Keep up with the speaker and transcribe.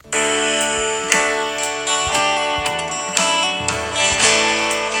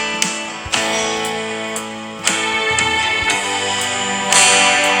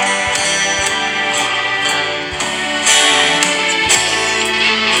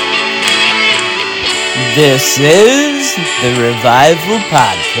This is the Revival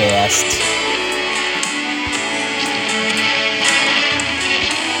Podcast.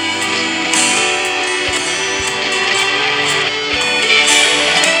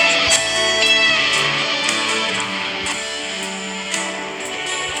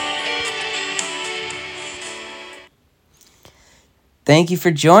 Thank you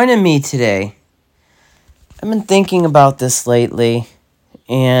for joining me today. I've been thinking about this lately,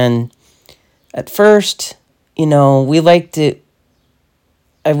 and at first, I would like to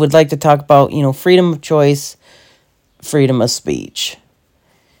talk about, freedom of choice, freedom of speech.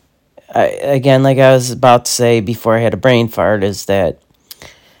 Like I was about to say before I had a brain fart, is that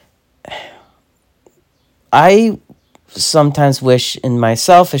I sometimes wish in my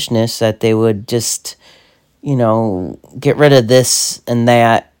selfishness that they would just, get rid of this and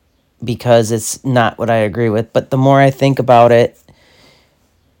that because it's not what I agree with. But the more I think about it,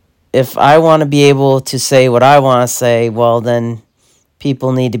 if I want to be able to say what I want to say, well, then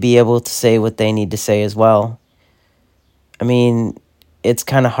people need to be able to say what they need to say as well. I mean, it's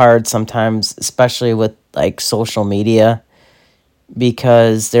kind of hard sometimes, especially with like social media,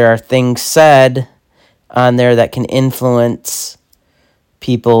 because there are things said on there that can influence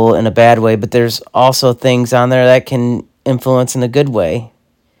people in a bad way, but there's also things on there that can influence in a good way.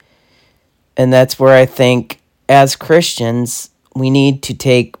 And that's where I think as Christians, we need to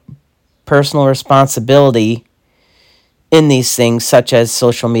take personal responsibility in these things, such as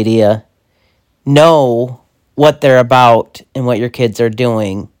social media. Know what they're about and what your kids are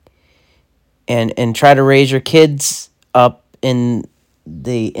doing, and try to raise your kids up in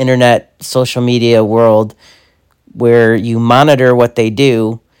the internet, social media world where you monitor what they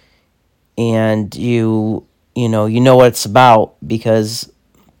do and you know what it's about. Because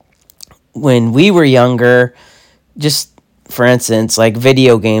when we were younger, just for instance, like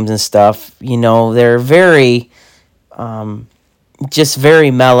video games and stuff, they're very, just very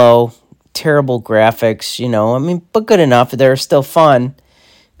mellow, terrible graphics, but good enough. They're still fun.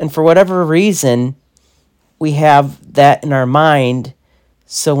 And for whatever reason, we have that in our mind.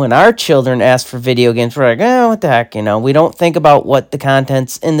 So when our children ask for video games, we're like, what the heck, We don't think about what the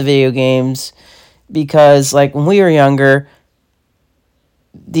content's in the video games, because like when we were younger,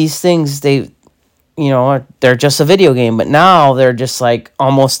 these things, they're just a video game, but now they're just like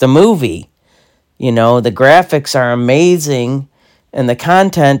almost a movie. The graphics are amazing, and the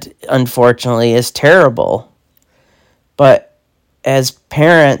content, unfortunately, is terrible. But as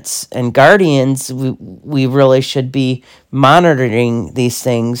parents and guardians, we really should be monitoring these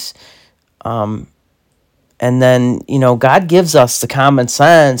things. And then, God gives us the common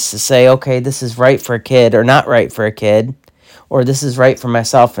sense to say, okay, this is right for a kid or not right for a kid, or this is right for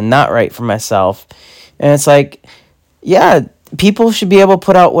myself and not right for myself. And it's like, yeah, people should be able to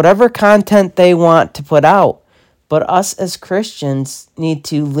put out whatever content they want to put out. But us as Christians need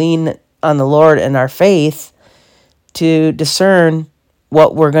to lean on the Lord and our faith to discern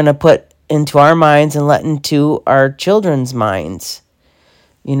what we're going to put into our minds and let into our children's minds.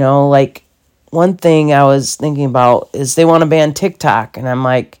 Like one thing I was thinking about is they want to ban TikTok. And I'm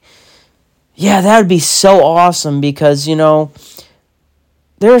like, yeah, that would be so awesome, because,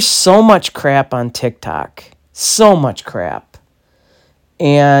 there's so much crap on TikTok. So much crap.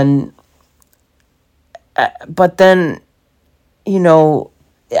 And, but then,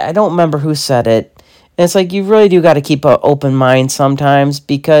 I don't remember who said it. And it's like, you really do got to keep an open mind sometimes,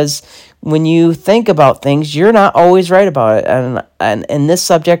 because when you think about things, you're not always right about it. And in this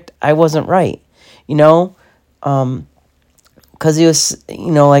subject, I wasn't right, because it was,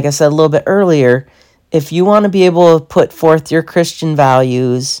 like I said a little bit earlier, if you want to be able to put forth your Christian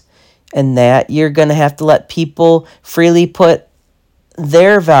values and that, you're going to have to let people freely put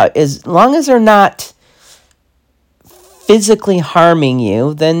their value, as long as they're not physically harming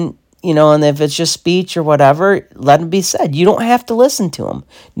you, then, and if it's just speech or whatever, let it be said. You don't have to listen to them.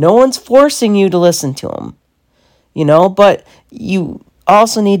 No one's forcing you to listen to them, but you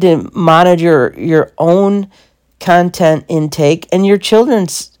also need to monitor your own content intake and your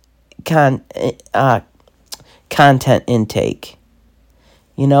children's content intake.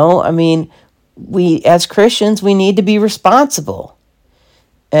 We as Christians, we need to be responsible.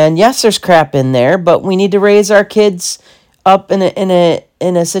 And yes, there's crap in there, but we need to raise our kids up in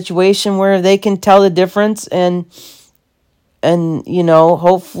a situation where they can tell the difference, and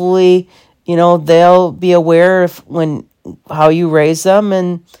hopefully, they'll be aware of how you raise them,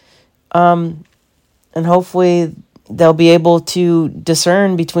 and hopefully they'll be able to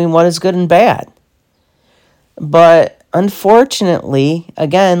discern between what is good and bad. But unfortunately,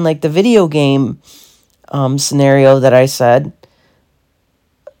 again, like the video game scenario that I said,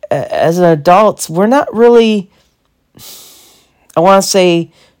 as an adults, we're not really, I want to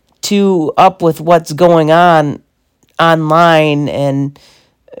say, too up with what's going on online and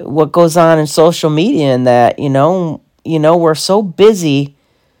what goes on in social media, and that, we're so busy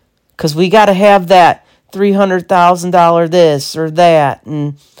because we got to have that $300,000 this or that.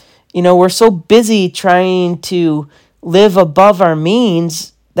 And, we're so busy trying to live above our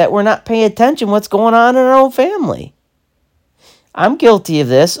means that we're not paying attention what's going on in our own family. I'm guilty of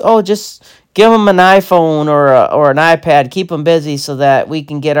this. Oh, just give them an iPhone or an iPad, keep them busy so that we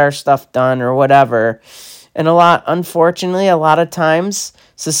can get our stuff done or whatever. And unfortunately, a lot of times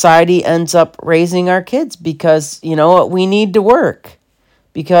society ends up raising our kids because, we need to work.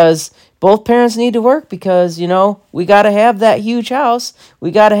 Because both parents need to work because, we got to have that huge house.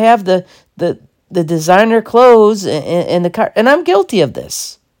 We got to have the designer clothes and the car. And I'm guilty of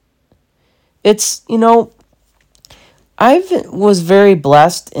this. It's, I was very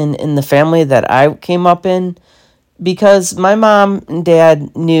blessed in the family that I came up in because my mom and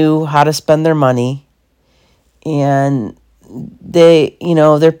dad knew how to spend their money. And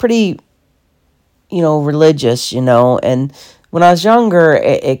they're pretty, religious, and when I was younger,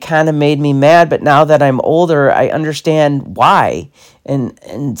 it kind of made me mad, but now that I'm older, I understand why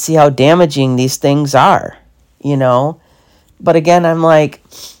and see how damaging these things are, But again, I'm like,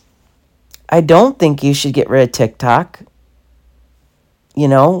 I don't think you should get rid of TikTok,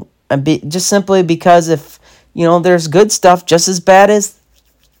 just simply because if, there's good stuff just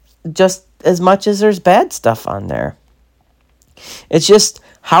as much as there's bad stuff on there. It's just,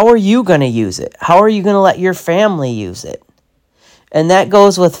 how are you going to use it? How are you going to let your family use it? And that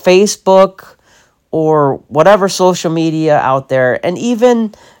goes with Facebook or whatever social media out there. And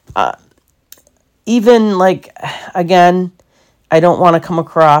even like, again, I don't want to come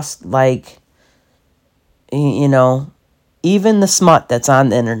across like, even the smut that's on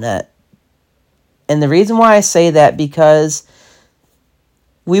the internet. And the reason why I say that, because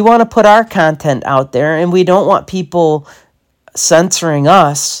we want to put our content out there and we don't want people censoring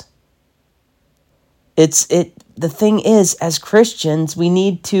us. The thing is, as Christians, we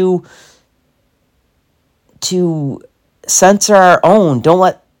need to censor our own.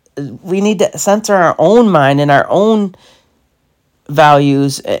 We need to censor our own mind and our own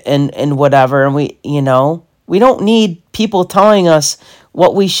values and whatever. And we don't need people telling us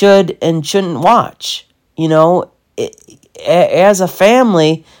what we should and shouldn't watch. As a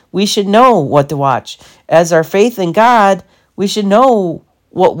family, we should know what to watch. As our faith in God, we should know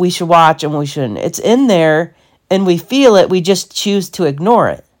what we should watch and what we shouldn't. It's in there, and we feel it. We just choose to ignore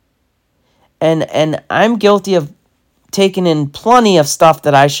it. And I'm guilty of taking in plenty of stuff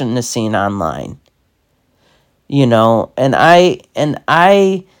that I shouldn't have seen online. And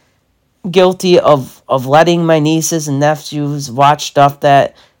I guilty of letting my nieces and nephews watch stuff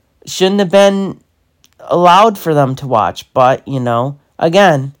that shouldn't have been allowed for them to watch. But,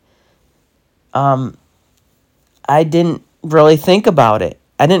 again, I didn't really think about it.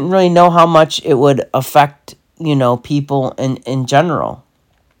 I didn't really know how much it would affect, people in general.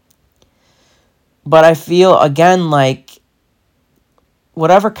 But I feel, again, like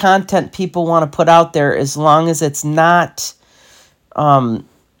whatever content people want to put out there, as long as it's not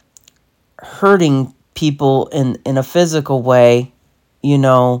hurting people in a physical way,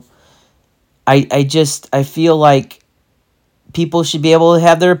 I feel like people should be able to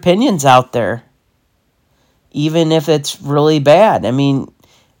have their opinions out there, even if it's really bad. I mean,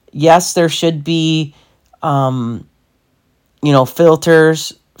 yes, there should be,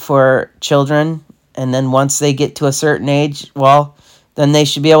 filters for children. And then once they get to a certain age, well, then they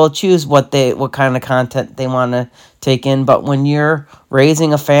should be able to choose what kind of content they want to take in. But when you're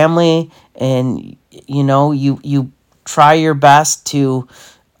raising a family and, you try your best to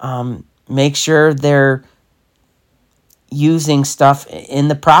make sure they're using stuff in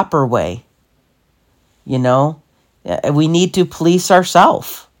the proper way, we need to police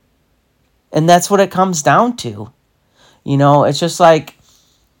ourselves. And that's what it comes down to. It's just like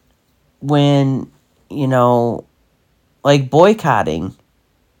when, like boycotting,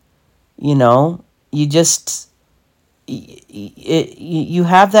 you just, you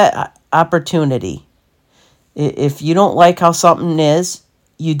have that opportunity. If you don't like how something is,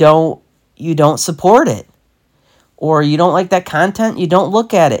 you don't support it. Or you don't like that content, you don't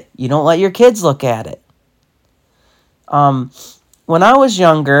look at it. You don't let your kids look at it. When I was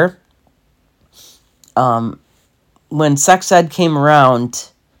younger, when sex ed came around,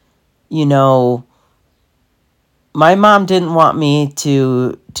 my mom didn't want me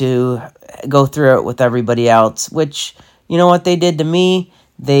to go through it with everybody else, which, what they did to me,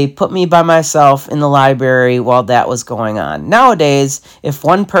 they put me by myself in the library while that was going on. Nowadays, if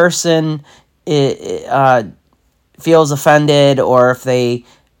one person feels offended, or if they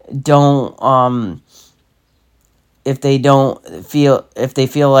don't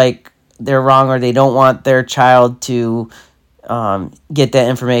feel like they're wrong, or they don't want their child to get that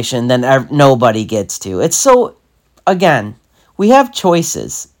information, then nobody gets to. It's so, again, we have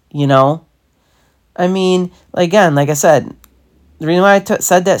choices, you know? I mean, again, like I said, the reason why I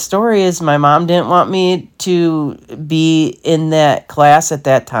said that story is my mom didn't want me to be in that class at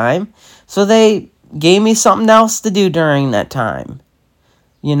that time, so they gave me something else to do during that time,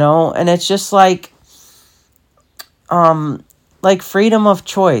 you know? And it's just like freedom of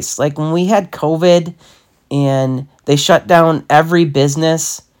choice. Like when we had COVID and they shut down every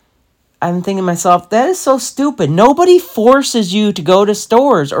business, I'm thinking to myself, that is so stupid. Nobody forces you to go to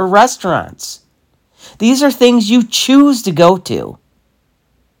stores or restaurants. These are things you choose to go to.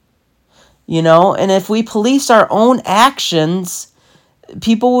 You know, and if we police our own actions,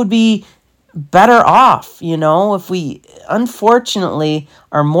 people would be better off, you know. Unfortunately,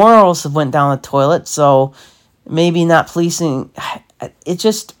 our morals have went down the toilet, so maybe not policing. It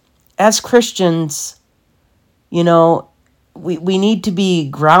just, as Christians, you know, we need to be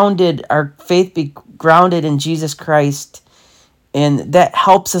grounded, our faith be grounded in Jesus Christ, and that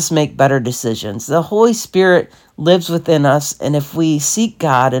helps us make better decisions. The Holy Spirit lives within us, and if we seek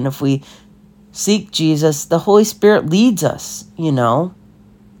God and if we seek Jesus, the Holy Spirit leads us, you know.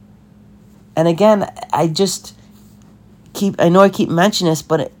 And again, I know I keep mentioning this,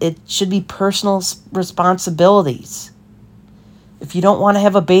 but it should be personal responsibilities. If you don't want to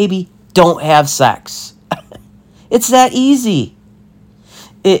have a baby, don't have sex. It's that easy.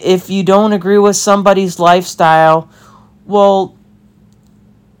 If you don't agree with somebody's lifestyle, well,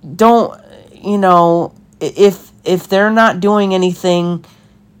 don't, you know, if they're not doing anything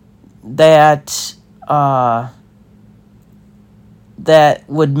that that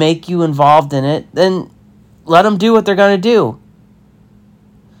would make you involved in it, then let them do what they're going to do.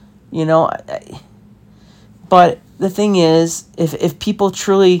 You know, but the thing is, if people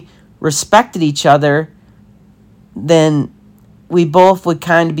truly respected each other, then we both would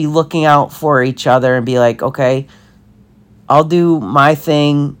kind of be looking out for each other and be like, okay, I'll do my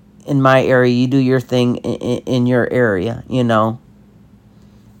thing in my area, you do your thing in your area, you know.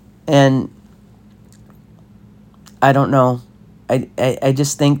 And I don't know. I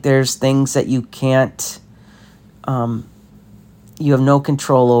just think there's things that you can't, you have no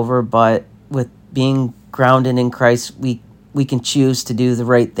control over, but with being grounded in Christ, we can choose to do the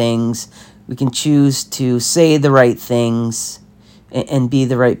right things. We can choose to say the right things and be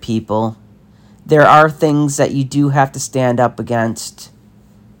the right people. There are things that you do have to stand up against,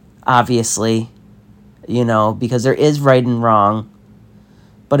 obviously, you know, because there is right and wrong.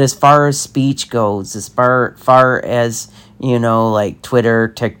 But as far as speech goes, as far as, you know, like Twitter,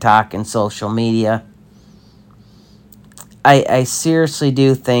 TikTok, and social media, I seriously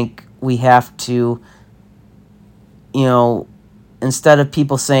do think we have to, you know, instead of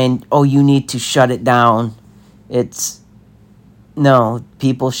people saying, oh, you need to shut it down, no,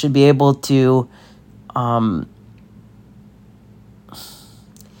 people should be able to,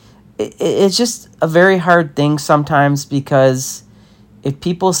 it's just a very hard thing sometimes, because if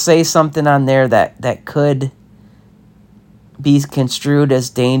people say something on there that could be construed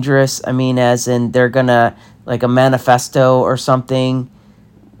as dangerous, I mean, as in they're gonna, like a manifesto or something,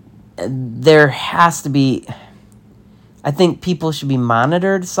 there has to be, I think people should be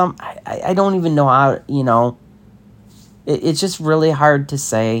monitored. I don't even know how, you know, it's just really hard to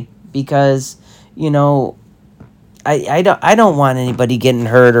say, because, you know, I don't want anybody getting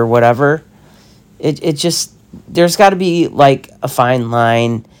hurt or whatever. It just, there's got to be like a fine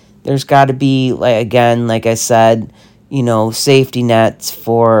line. There's got to be, like, again, like I said, you know, safety nets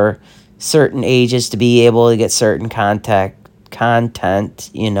for certain ages to be able to get certain content,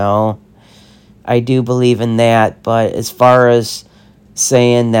 you know. I do believe in that, but as far as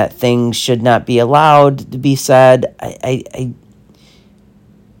saying that things should not be allowed to be said, I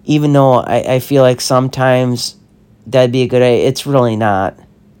even though I feel like sometimes that'd be a good idea, it's really not.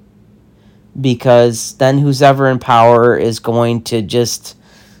 Because then who's ever in power is going to just,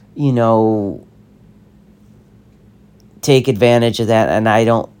 you know, take advantage of that, and I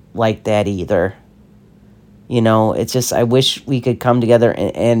don't like that either. You know, it's just, I wish we could come together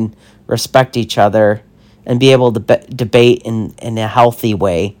and respect each other and be able to debate in a healthy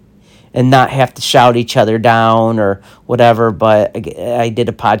way and not have to shout each other down or whatever. But I did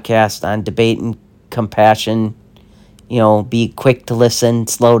a podcast on debate and compassion, you know, be quick to listen,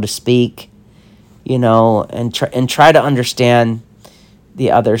 slow to speak, you know, and try to understand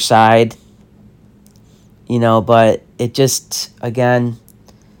the other side, but it just, again,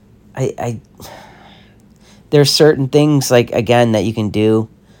 I there's certain things, like, again, that you can do.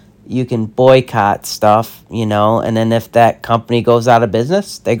 You can boycott stuff, and then if that company goes out of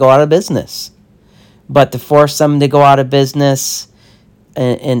business, they go out of business. But to force them to go out of business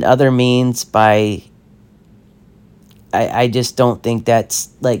in other means I just don't think that's,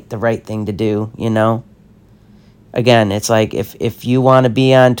 like, the right thing to do, Again, it's like, if you want to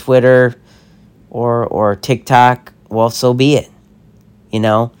be on Twitter or TikTok, well, so be it,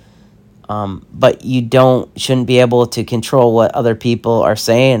 But you shouldn't be able to control what other people are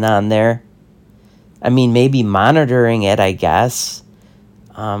saying on there. I mean, maybe monitoring it, I guess.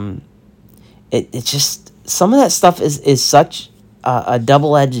 It's just, some of that stuff is such a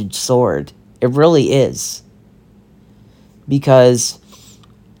double-edged sword. It really is. Because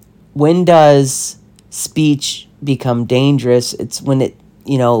when does speech become dangerous? It's when it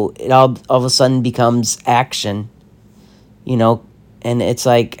all of a sudden becomes action, and it's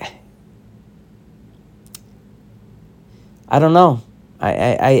like, I don't know.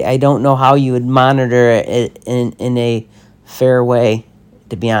 I don't know how you would monitor it in a fair way,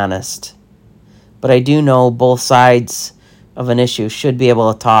 to be honest. But I do know both sides of an issue should be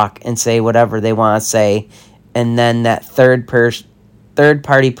able to talk and say whatever they want to say, and then that third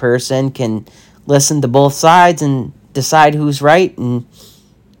party person can listen to both sides and decide who's right, and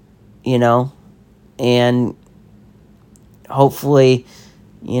and hopefully,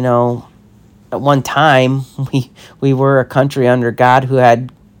 at one time we were a country under God who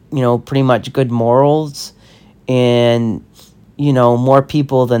had, pretty much good morals, and more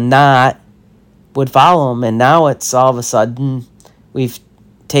people than not would follow him. And now it's all of a sudden we've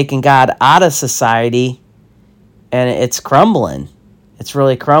taken God out of society, and it's crumbling. It's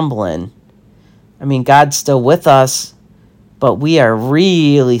really crumbling. I mean, God's still with us, but we are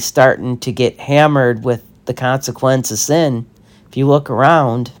really starting to get hammered with the consequence of sin, if you look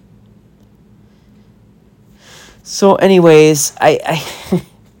around. So anyways, I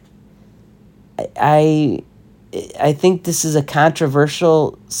think this is a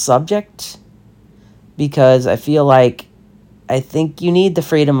controversial subject, because I feel like, I think you need the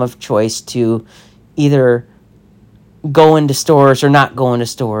freedom of choice to either go into stores or not go into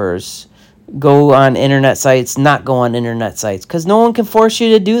stores, go on internet sites, not go on internet sites, because no one can force you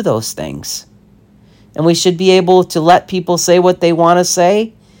to do those things. And we should be able to let people say what they want to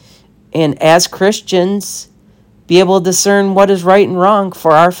say, and as Christians, be able to discern what is right and wrong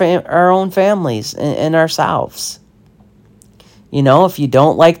for our own families and ourselves. If you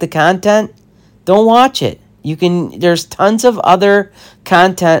don't like the content, don't watch it. There's tons of other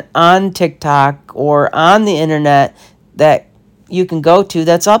content on TikTok or on the internet that you can go to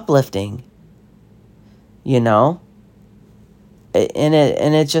that's uplifting. And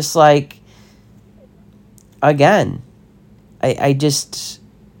it's just like, again, I just,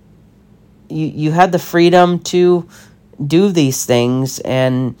 you had the freedom to do these things,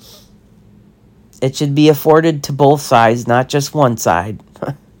 and it should be afforded to both sides, not just one side.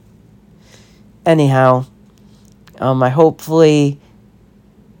 Anyhow, hopefully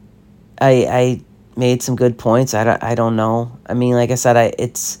I made some good points. I don't know. I mean, like I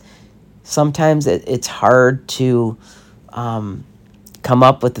said, sometimes it's hard to come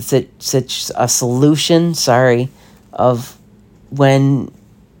up with a solution. Of when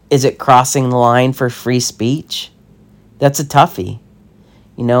is it crossing the line for free speech? That's a toughie,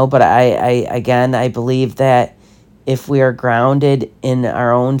 But I believe that if we are grounded in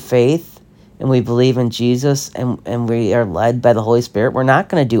our own faith, and we believe in Jesus, and we are led by the Holy Spirit, we're not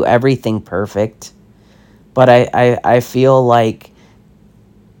going to do everything perfect. But I feel like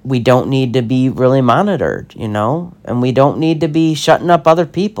we don't need to be really monitored, and we don't need to be shutting up other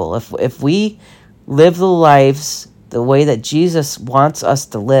people. If we live the lives the way that Jesus wants us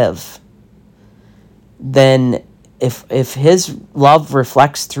to live, then if his love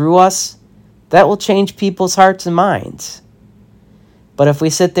reflects through us, that will change people's hearts and minds. But if we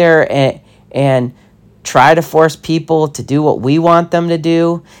sit there and try to force people to do what we want them to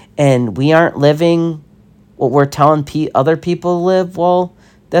do, and we aren't living what we're telling other people to live, well,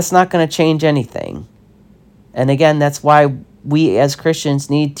 that's not going to change anything. And again, that's why we as Christians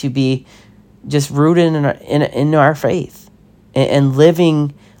need to be just rooted in our faith and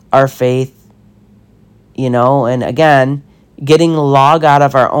living our faith, and again, getting the log out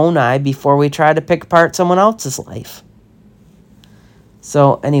of our own eye before we try to pick apart someone else's life.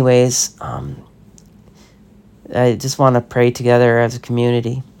 So anyways, I just want to pray together as a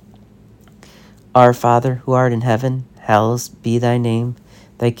community. Our Father, who art in heaven, hallowed be thy name.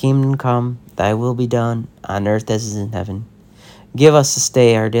 Thy kingdom come, thy will be done, on earth as it is in heaven. Give us this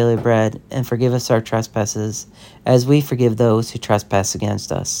day our daily bread, and forgive us our trespasses, as we forgive those who trespass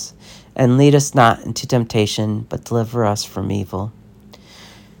against us. And lead us not into temptation, but deliver us from evil.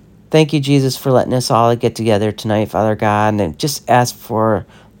 Thank you, Jesus, for letting us all get together tonight, Father God, and just ask for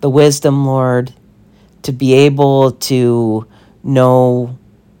the wisdom, Lord, to be able to know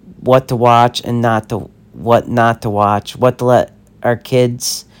what to watch and what not to watch, what to let our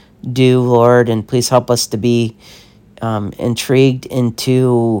kids do, Lord, and please help us to be intrigued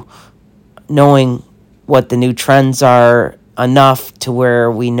into knowing what the new trends are enough to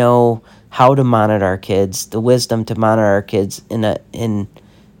where we know how to monitor our kids, the wisdom to monitor our kids in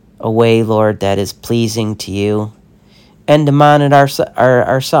a way, Lord, that is pleasing to you, and to monitor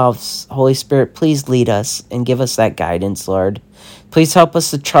ourselves. Holy Spirit, please lead us and give us that guidance, Lord. Please help us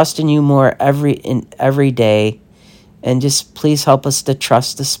to trust in you more every day, and just please help us to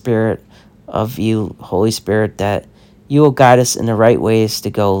trust the Spirit of you, Holy Spirit, that you will guide us in the right ways to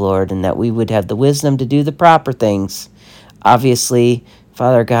go, Lord, and that we would have the wisdom to do the proper things. Obviously,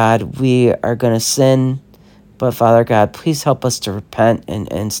 Father God, we are going to sin, but Father God, please help us to repent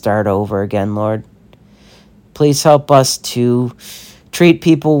and start over again, Lord. Please help us to treat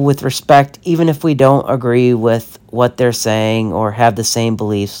people with respect, even if we don't agree with what they're saying or have the same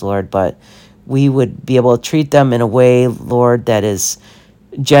beliefs, Lord, but we would be able to treat them in a way, Lord, that is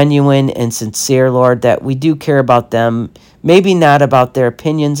genuine and sincere, Lord, that we do care about them, maybe not about their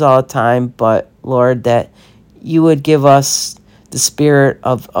opinions all the time, but, Lord, that you would give us the spirit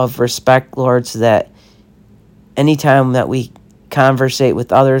of respect, Lord, so that anytime that we conversate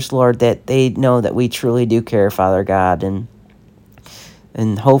with others, Lord, that they know that we truly do care, Father God,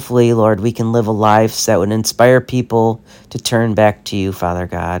 and hopefully, Lord, we can live a life that would inspire people to turn back to you, Father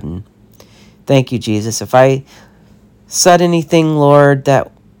God. And thank you, Jesus. If I said anything, Lord,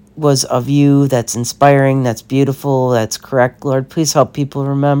 that was of you, that's inspiring, that's beautiful, that's correct, Lord, please help people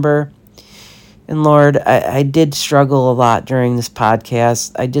remember. And Lord, I did struggle a lot during this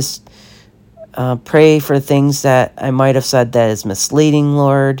podcast. I just pray for things that I might have said that is misleading,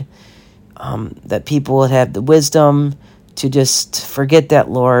 Lord, that people would have the wisdom to just forget that,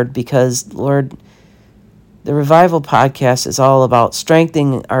 Lord, because, Lord, the Revival Podcast is all about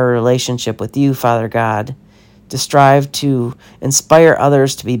strengthening our relationship with you, Father God, to strive to inspire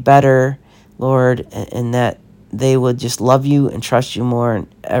others to be better, Lord, and that they would just love you and trust you more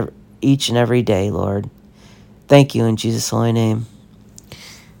each and every day, Lord. Thank you in Jesus' holy name.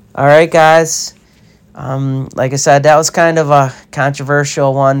 All right, guys. Like I said, that was kind of a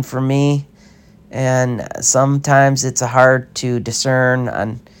controversial one for me, and sometimes it's hard to discern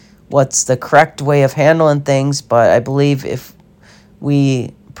on what's the correct way of handling things, but I believe if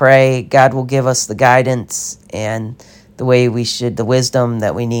we pray, God will give us the guidance and the wisdom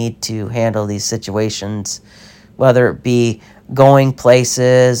that we need to handle these situations, whether it be going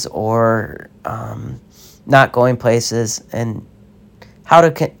places or not going places, and how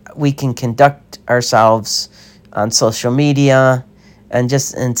we can conduct ourselves on social media and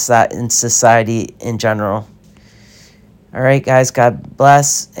just in society in general. All right, guys, God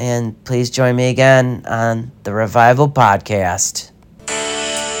bless, and please join me again on the Revival Podcast.